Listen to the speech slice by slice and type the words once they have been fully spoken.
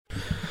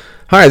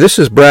Hi, this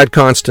is Brad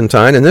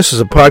Constantine, and this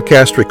is a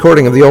podcast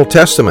recording of the Old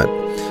Testament.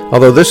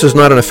 Although this is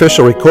not an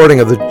official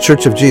recording of the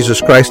Church of Jesus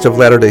Christ of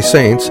Latter-day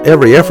Saints,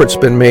 every effort's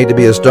been made to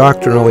be as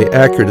doctrinally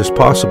accurate as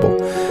possible.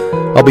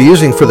 I'll be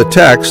using for the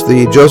text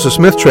the Joseph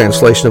Smith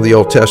translation of the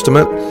Old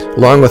Testament,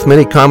 along with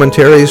many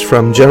commentaries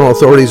from general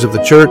authorities of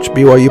the Church,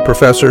 BYU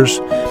professors,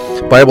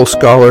 Bible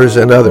scholars,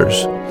 and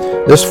others.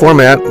 This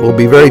format will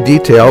be very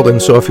detailed,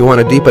 and so if you want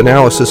a deep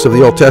analysis of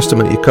the Old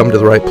Testament, you come to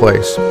the right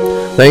place.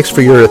 Thanks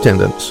for your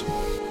attendance.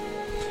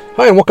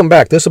 Hi, and welcome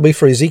back. This will be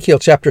for Ezekiel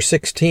chapter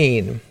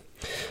 16.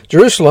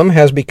 Jerusalem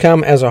has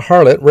become as a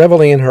harlot,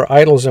 reveling in her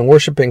idols and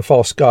worshipping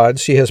false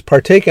gods. She has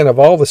partaken of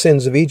all the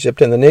sins of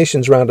Egypt and the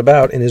nations round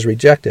about and is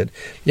rejected.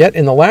 Yet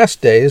in the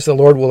last days the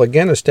Lord will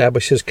again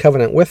establish his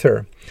covenant with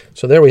her.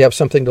 So there we have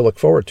something to look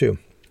forward to.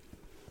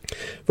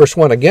 Verse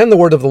 1, Again the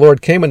word of the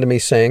Lord came unto me,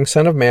 saying,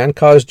 Son of man,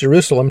 cause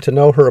Jerusalem to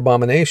know her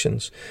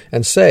abominations,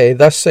 and say,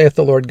 Thus saith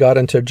the Lord God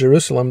unto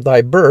Jerusalem,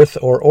 Thy birth,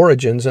 or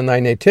origins, and thy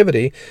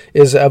nativity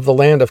is of the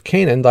land of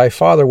Canaan. Thy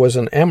father was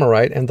an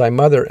Amorite, and thy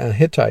mother a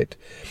Hittite.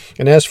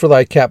 And as for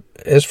thy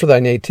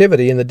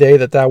nativity, in the day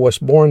that thou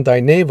wast born, thy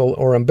navel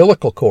or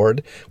umbilical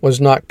cord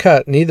was not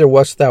cut, neither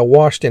wast thou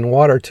washed in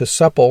water to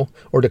supple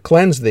or to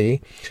cleanse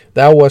thee.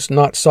 Thou wast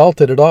not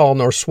salted at all,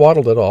 nor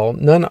swaddled at all.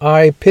 None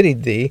eye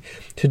pitied thee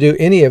to do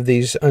any of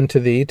these unto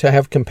thee, to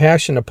have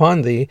compassion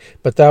upon thee,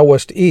 but thou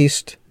wast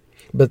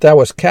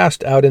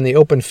cast out in the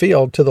open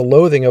field to the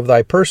loathing of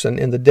thy person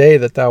in the day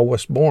that thou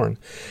wast born.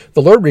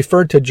 The Lord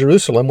referred to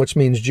Jerusalem, which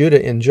means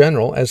Judah in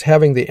general, as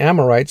having the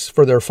Amorites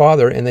for their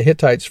father and the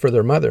Hittites for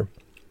their mother.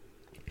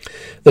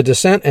 The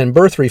descent and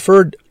birth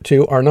referred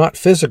to are not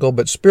physical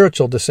but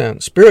spiritual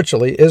descent.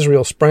 Spiritually,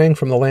 Israel sprang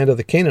from the land of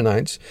the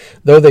Canaanites,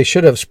 though they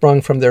should have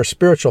sprung from their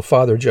spiritual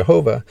father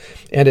Jehovah,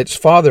 and its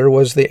father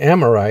was the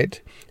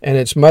Amorite, and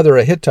its mother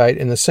a Hittite,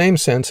 in the same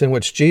sense in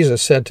which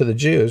Jesus said to the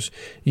Jews,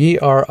 Ye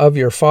are of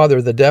your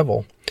father the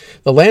devil.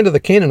 The land of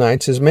the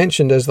Canaanites is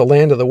mentioned as the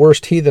land of the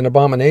worst heathen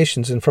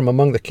abominations, and from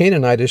among the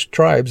Canaanitish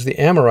tribes, the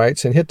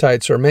Amorites and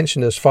Hittites are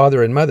mentioned as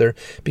father and mother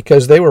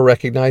because they were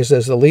recognized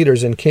as the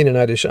leaders in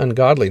Canaanitish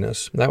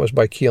ungodliness. That was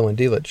by Keel and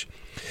Delitzsch.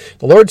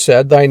 The Lord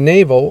said, Thy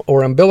navel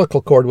or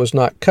umbilical cord was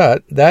not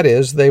cut, that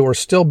is, they were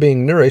still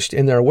being nourished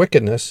in their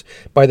wickedness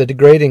by the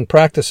degrading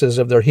practices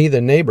of their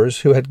heathen neighbors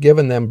who had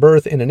given them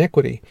birth in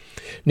iniquity.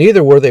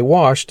 Neither were they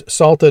washed,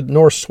 salted,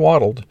 nor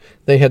swaddled.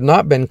 They had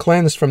not been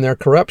cleansed from their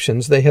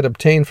corruptions they had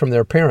obtained from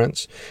their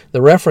parents.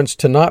 The reference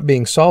to not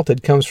being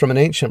salted comes from an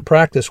ancient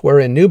practice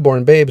wherein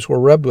newborn babes were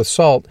rubbed with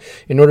salt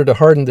in order to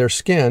harden their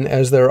skin,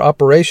 as their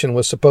operation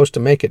was supposed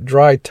to make it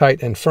dry,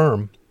 tight, and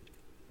firm.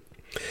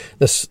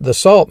 The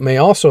salt may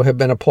also have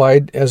been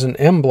applied as an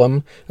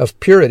emblem of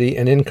purity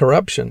and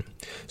incorruption.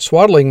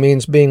 Swaddling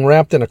means being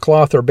wrapped in a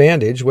cloth or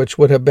bandage, which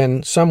would have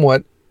been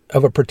somewhat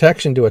of a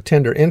protection to a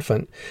tender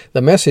infant.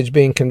 The message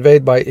being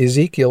conveyed by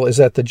Ezekiel is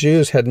that the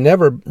Jews had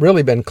never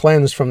really been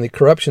cleansed from the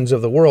corruptions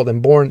of the world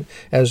and born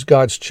as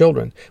God's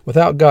children.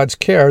 Without God's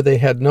care, they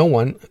had no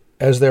one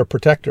as their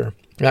protector.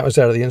 That was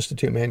out of the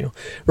Institute Manual.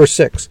 Verse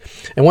 6,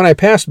 And when I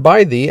passed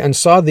by thee, and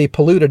saw thee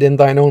polluted in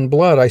thine own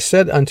blood, I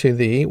said unto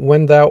thee,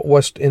 When thou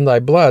wast in thy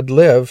blood,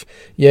 live.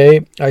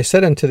 Yea, I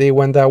said unto thee,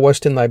 When thou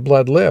wast in thy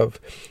blood, live.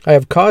 I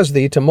have caused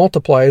thee to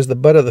multiply as the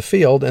bud of the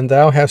field, and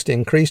thou hast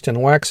increased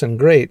and waxen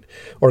great,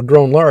 or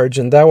grown large,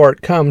 and thou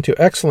art come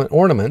to excellent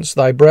ornaments.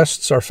 Thy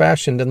breasts are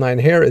fashioned, and thine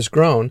hair is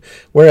grown,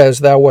 whereas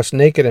thou wast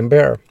naked and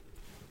bare.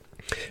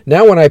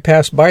 Now when I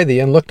passed by thee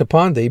and looked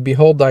upon thee,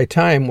 behold, thy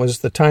time was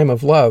the time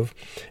of love.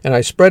 And I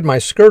spread my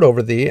skirt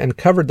over thee, and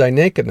covered thy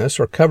nakedness,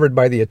 or covered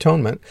by the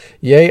atonement.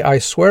 Yea, I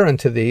swear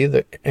unto thee,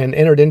 and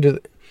entered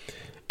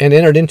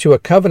into a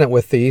covenant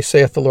with thee,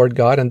 saith the Lord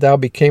God, and thou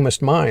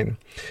becamest mine.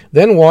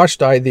 Then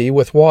washed I thee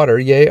with water,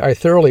 yea, I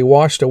thoroughly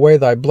washed away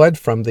thy blood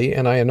from thee,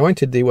 and I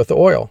anointed thee with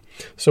oil.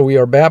 So we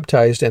are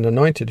baptized and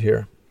anointed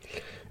here,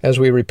 as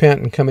we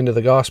repent and come into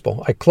the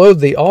gospel. I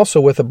clothed thee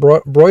also with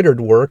a broidered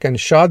work, and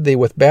shod thee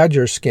with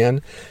badger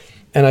skin,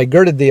 and I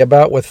girded thee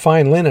about with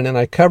fine linen, and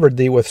I covered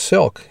thee with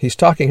silk. He's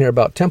talking here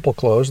about temple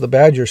clothes, the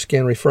badger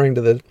skin referring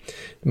to the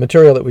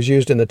material that was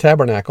used in the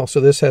tabernacle.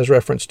 So this has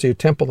reference to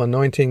temple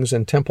anointings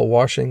and temple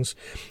washings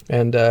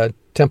and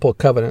temple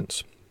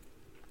covenants.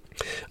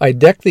 I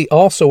decked thee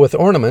also with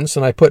ornaments,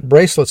 and I put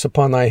bracelets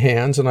upon thy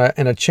hands, and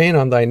a chain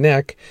on thy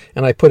neck,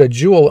 and I put a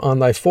jewel on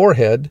thy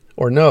forehead,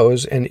 or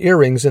nose, and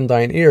earrings in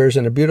thine ears,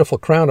 and a beautiful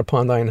crown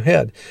upon thine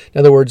head. In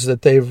other words,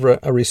 that they've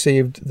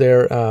received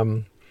their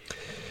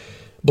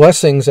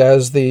blessings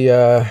as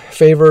the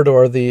favored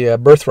or the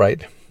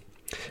birthright.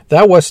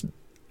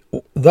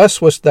 Thus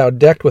wast thou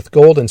decked with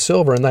gold and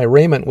silver, and thy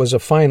raiment was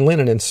of fine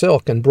linen and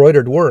silk and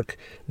broidered work.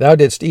 Thou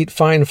didst eat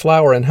fine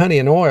flour and honey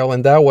and oil,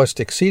 and thou wast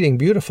exceeding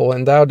beautiful,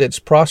 and thou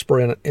didst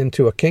prosper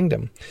into a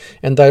kingdom.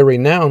 And thy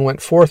renown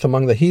went forth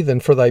among the heathen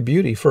for thy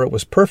beauty, for it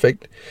was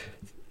perfect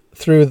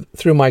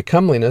through my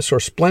comeliness or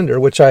splendor,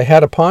 which I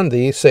had upon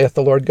thee, saith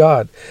the Lord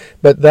God.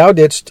 But thou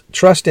didst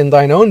trust in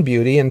thine own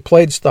beauty, and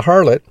playedst the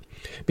harlot,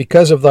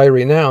 because of thy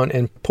renown,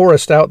 and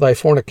pourest out thy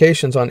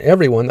fornications on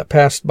everyone that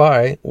passed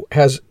by,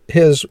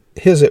 his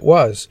it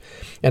was.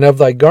 And of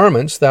thy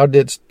garments thou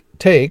didst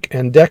take,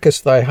 and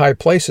deckest thy high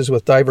places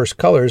with divers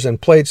colors,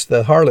 and playedst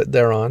the harlot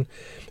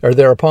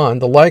thereupon.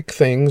 The like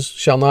things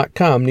shall not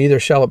come, neither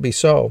shall it be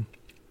so.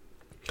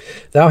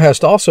 Thou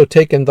hast also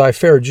taken thy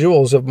fair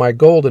jewels of my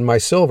gold and my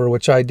silver,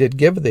 which I had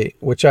given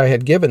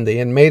thee,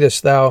 and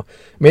madest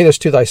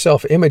to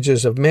thyself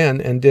images of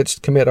men, and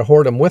didst commit a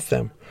whoredom with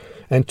them,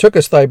 and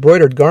tookest thy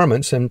broidered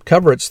garments, and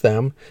coveredst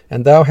them,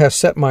 and thou hast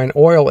set mine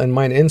oil and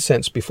mine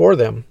incense before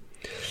them.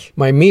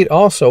 My meat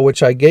also,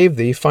 which I gave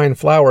thee, fine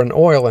flour and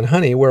oil and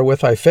honey,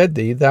 wherewith I fed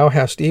thee, thou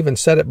hast even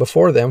set it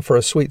before them for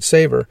a sweet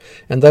savour,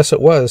 and thus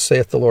it was,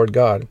 saith the Lord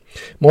God.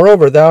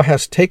 Moreover, thou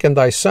hast taken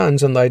thy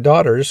sons and thy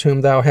daughters, whom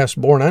thou hast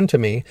borne unto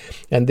me,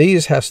 and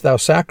these hast thou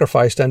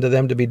sacrificed unto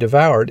them to be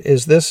devoured.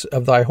 Is this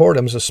of thy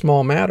whoredoms a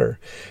small matter,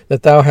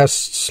 that thou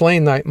hast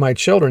slain my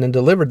children, and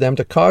delivered them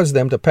to cause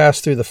them to pass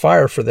through the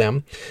fire for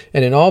them?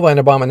 And in all thine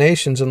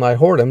abominations and thy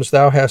whoredoms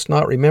thou hast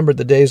not remembered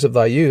the days of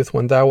thy youth,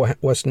 when thou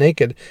wast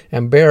naked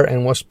and bare,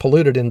 and wast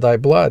polluted in thy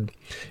blood.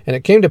 And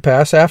it came to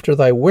pass after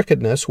thy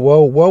wickedness,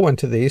 woe, woe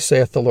unto thee,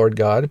 saith the Lord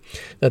God,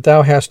 that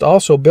thou hast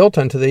also built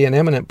unto thee an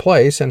eminent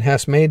place, and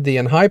hast made thee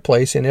an high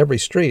place in every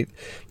street.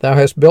 Thou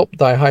hast built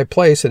thy high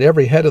place at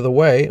every head of the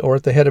way, or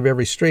at the head of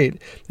every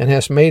street, and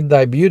hast made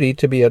thy beauty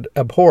to be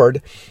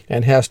abhorred,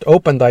 and hast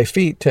opened thy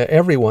feet to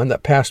every one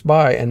that passed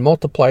by, and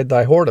multiplied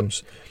thy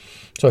whoredoms.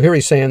 So here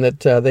he's saying that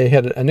they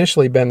had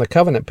initially been the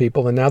covenant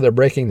people, and now they're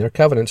breaking their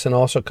covenants, and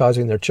also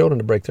causing their children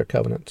to break their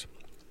covenants.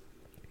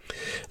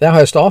 Thou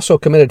hast also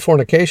committed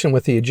fornication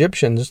with the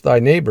Egyptians, thy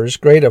neighbors,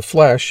 great of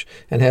flesh,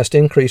 and hast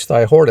increased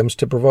thy whoredoms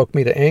to provoke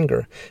me to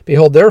anger.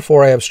 Behold,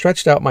 therefore I have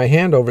stretched out my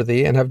hand over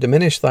thee, and have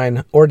diminished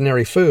thine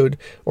ordinary food,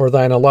 or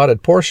thine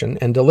allotted portion,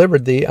 and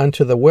delivered thee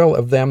unto the will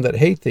of them that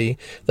hate thee,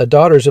 the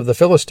daughters of the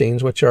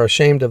Philistines, which are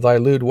ashamed of thy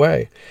lewd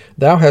way.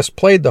 Thou hast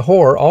played the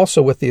whore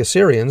also with the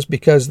Assyrians,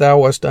 because thou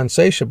wast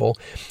unsatiable.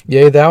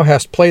 Yea, thou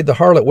hast played the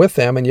harlot with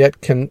them, and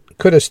yet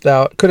couldst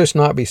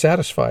not be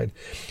satisfied.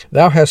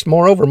 Thou hast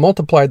moreover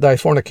multiplied thy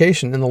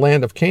fornication in the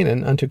land of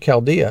Canaan unto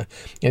Chaldea,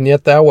 and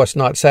yet thou wast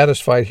not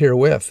satisfied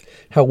herewith.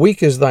 How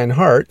weak is thine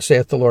heart,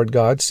 saith the Lord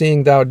God,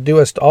 seeing thou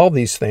doest all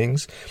these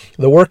things,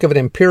 the work of an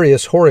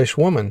imperious whorish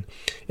woman,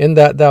 in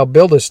that thou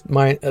buildest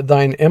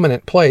thine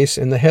eminent place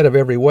in the head of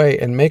every way,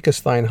 and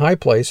makest thine high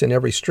place in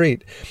every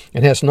street,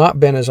 and hast not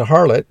been as a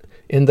harlot,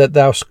 in that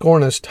thou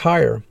scornest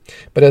hire,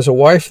 but as a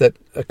wife that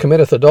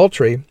committeth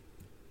adultery,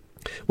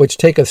 which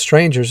taketh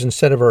strangers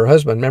instead of her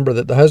husband. Remember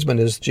that the husband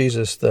is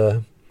Jesus,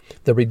 the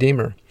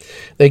Redeemer.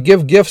 They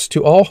give gifts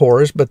to all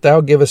whores, but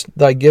thou givest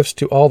thy gifts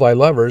to all thy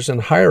lovers,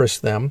 and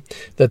hirest them,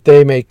 that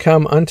they may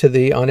come unto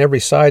thee on every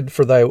side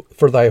for thy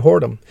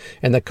whoredom.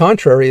 And the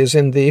contrary is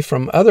in thee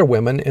from other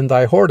women in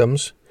thy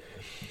whoredoms,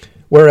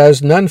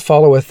 whereas none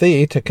followeth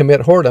thee to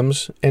commit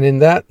whoredoms, and in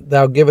that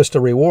thou givest a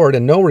reward,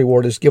 and no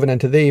reward is given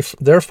unto thee,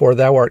 therefore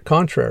thou art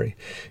contrary.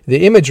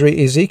 The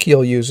imagery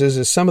Ezekiel uses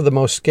is some of the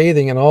most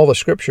scathing in all the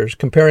Scriptures.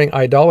 Comparing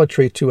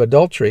idolatry to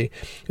adultery,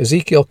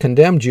 Ezekiel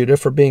condemned Judah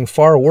for being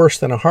far worse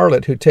than a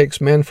harlot who takes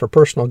men for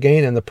personal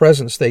gain in the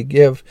presents they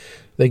give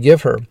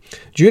her.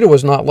 Judah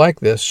was not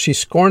like this. She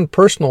scorned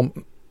personal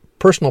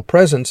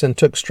presence, and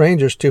took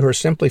strangers to her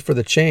simply for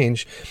the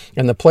change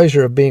and the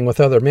pleasure of being with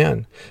other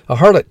men. A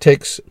harlot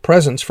takes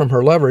presents from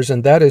her lovers,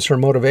 and that is her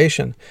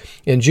motivation.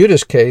 In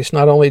Judah's case,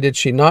 not only did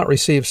she not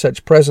receive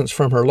such presents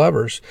from her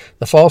lovers,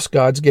 the false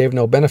gods gave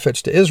no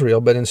benefits to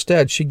Israel, but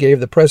instead she gave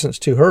the presents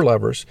to her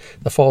lovers,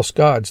 the false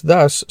gods.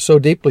 Thus, so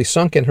deeply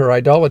sunk in her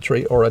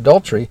idolatry or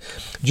adultery,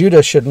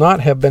 Judah should not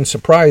have been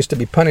surprised to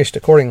be punished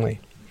accordingly.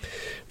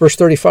 Verse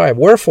 35,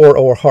 Wherefore,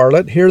 O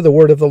harlot, hear the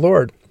word of the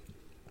Lord.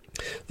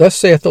 Thus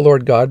saith the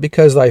Lord God,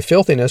 because thy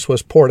filthiness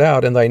was poured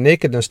out, and thy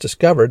nakedness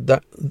discovered,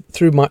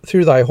 through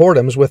thy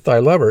whoredoms with thy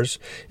lovers,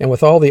 and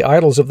with all the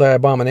idols of thy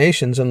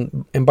abominations,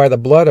 and by the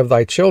blood of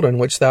thy children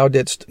which thou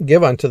didst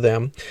give unto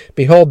them.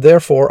 Behold,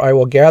 therefore, I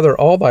will gather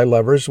all thy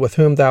lovers, with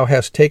whom thou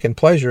hast taken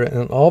pleasure,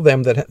 and all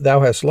them that thou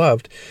hast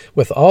loved,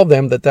 with all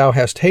them that thou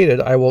hast hated,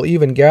 I will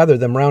even gather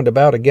them round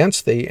about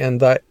against thee,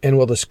 and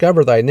will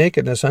discover thy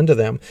nakedness unto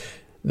them,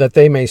 that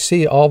they may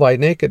see all thy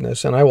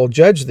nakedness. And I will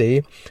judge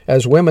thee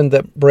as women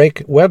that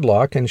break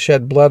wedlock and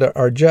shed blood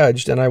are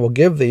judged, and I will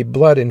give thee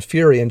blood in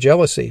fury and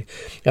jealousy.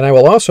 And I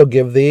will also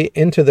give thee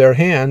into their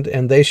hand,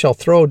 and they shall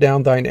throw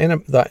down thine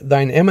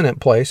eminent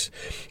place,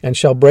 and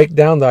shall break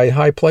down thy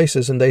high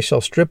places, and they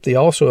shall strip thee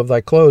also of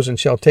thy clothes, and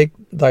shall take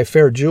thy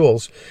fair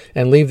jewels,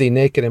 and leave thee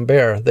naked and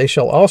bare. They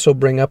shall also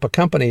bring up a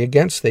company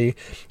against thee,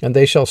 and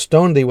they shall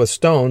stone thee with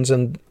stones,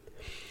 and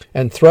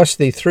thrust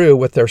thee through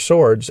with their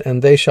swords,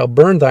 and they shall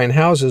burn thine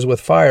houses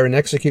with fire, and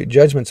execute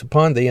judgments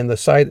upon thee in the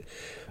sight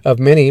of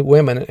many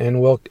women,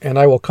 and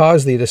I will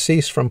cause thee to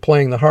cease from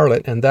playing the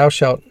harlot, and thou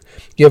shalt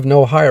give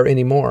no hire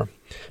any more.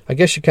 I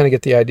guess you kind of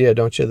get the idea,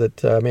 don't you,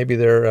 that maybe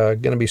they're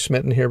going to be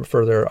smitten here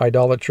for their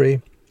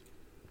idolatry.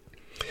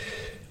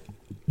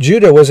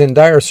 Judah was in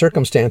dire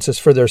circumstances,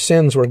 for their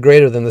sins were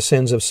greater than the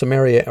sins of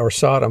Samaria or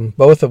Sodom,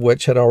 both of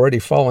which had already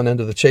fallen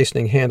under the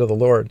chastening hand of the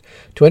Lord.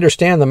 To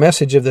understand the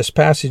message of this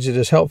passage, it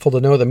is helpful to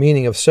know the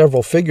meaning of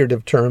several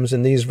figurative terms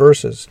in these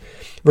verses.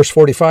 Verse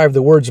 45,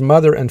 the words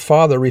mother and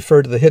father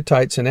refer to the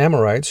Hittites and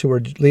Amorites, who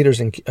were leaders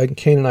in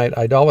Canaanite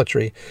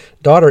idolatry.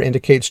 Daughter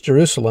indicates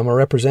Jerusalem, a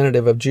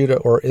representative of Judah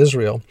or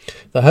Israel.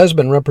 The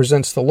husband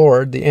represents the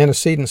Lord. The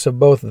antecedents of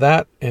both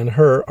that and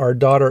her are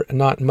daughter,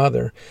 not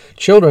mother.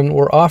 Children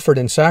were offered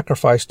in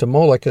sacrifice to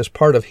Moloch as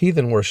part of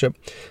heathen worship.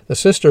 The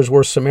sisters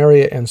were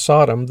Samaria and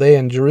Sodom. They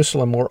and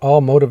Jerusalem were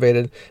all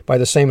motivated by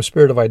the same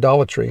spirit of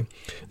idolatry.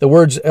 The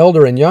words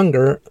elder and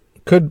younger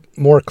could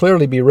more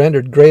clearly be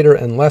rendered greater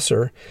and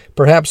lesser.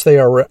 Perhaps they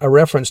are a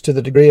reference to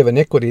the degree of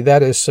iniquity,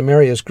 that is,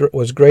 Samaria's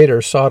was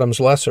greater,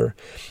 Sodom's lesser.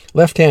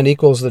 Left hand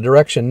equals the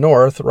direction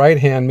north, right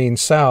hand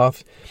means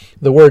south.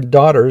 The word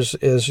daughters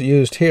is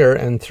used here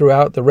and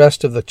throughout the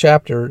rest of the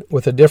chapter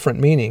with a different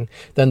meaning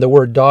than the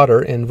word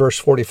daughter in verse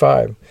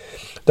 45.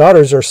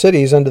 Daughters are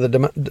cities under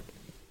the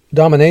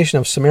domination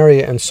of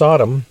Samaria and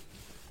Sodom,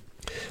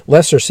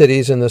 lesser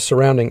cities in the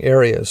surrounding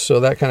areas. So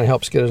that kind of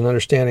helps get us an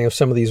understanding of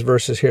some of these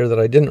verses here that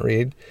I didn't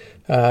read.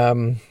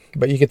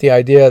 But you get the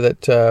idea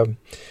that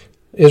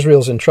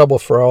Israel's in trouble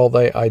for all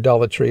the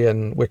idolatry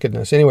and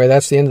wickedness. Anyway,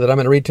 that's the end that I'm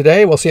going to read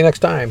today. We'll see you next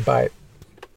time. Bye.